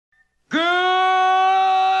Good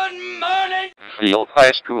morning! Field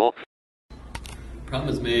High School. Prom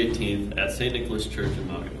is May 18th at St. Nicholas Church in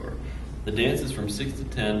Mogadore. The dance is from 6 to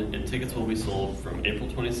 10 and tickets will be sold from April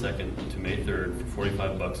 22nd to May 3rd for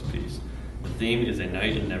 $45 a piece. The theme is A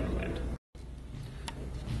Night in Neverland.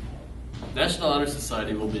 National Honor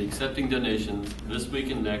Society will be accepting donations this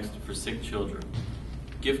week and next for sick children.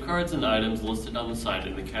 Gift cards and items listed on the sign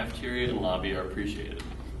in the cafeteria and lobby are appreciated.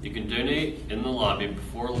 You can donate in the lobby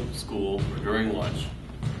before school or during lunch.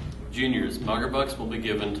 Juniors, Magerbucks will be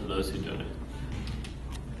given to those who donate.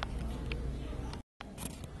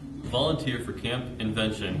 Volunteer for Camp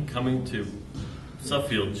Invention coming to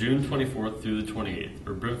Suffield June 24th through the 28th,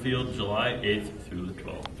 or Brimfield July 8th through the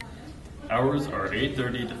 12th. Hours are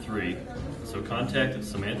 8:30 to 3, so contact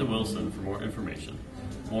Samantha Wilson for more information.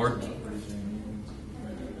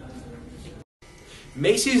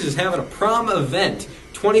 Macy's is having a prom event,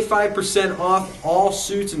 25% off all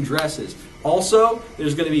suits and dresses. Also,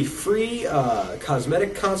 there's going to be free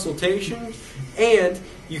cosmetic consultation, and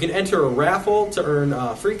you can enter a raffle to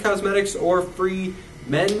earn free cosmetics or free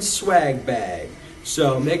men's swag bag.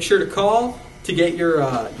 So make sure to call to get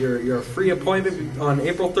your free appointment on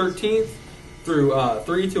April 13th through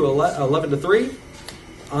 11 to 3.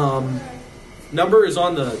 Number is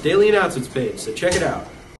on the daily announcements page, so check it out.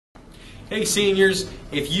 Hey seniors,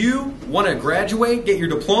 if you want to graduate, get your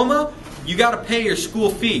diploma, you got to pay your school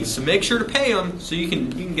fees. So make sure to pay them so you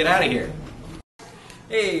can get out of here.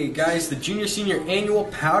 Hey guys, the junior-senior annual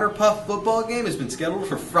Powder Puff football game has been scheduled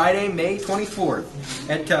for Friday, May 24th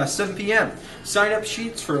at 7 p.m. Sign-up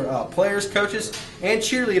sheets for players, coaches, and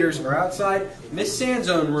cheerleaders are outside Miss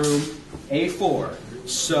Sanzone room A4.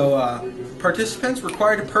 So participants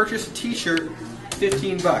required to purchase a t-shirt,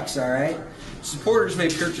 $15, all right? Supporters may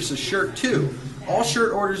purchase a shirt too. All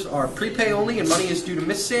shirt orders are prepay only and money is due to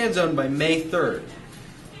Miss Sanzone by May 3rd.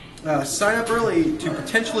 Sign up early to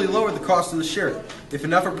potentially lower the cost of the shirt. If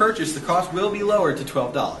enough are purchased, the cost will be lowered to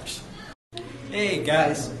 $12. Hey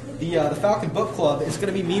guys, the Falcon Book Club is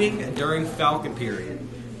going to be meeting during Falcon period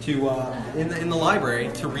to in the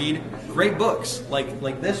library to read great books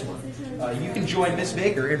like this one. You can join Miss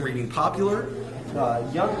Baker in reading popular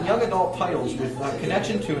young adult titles with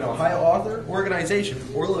connection to an Ohio author, organization,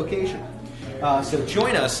 or location. So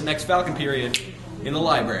join us next Falcon period in the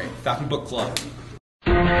library, Falcon Book Club.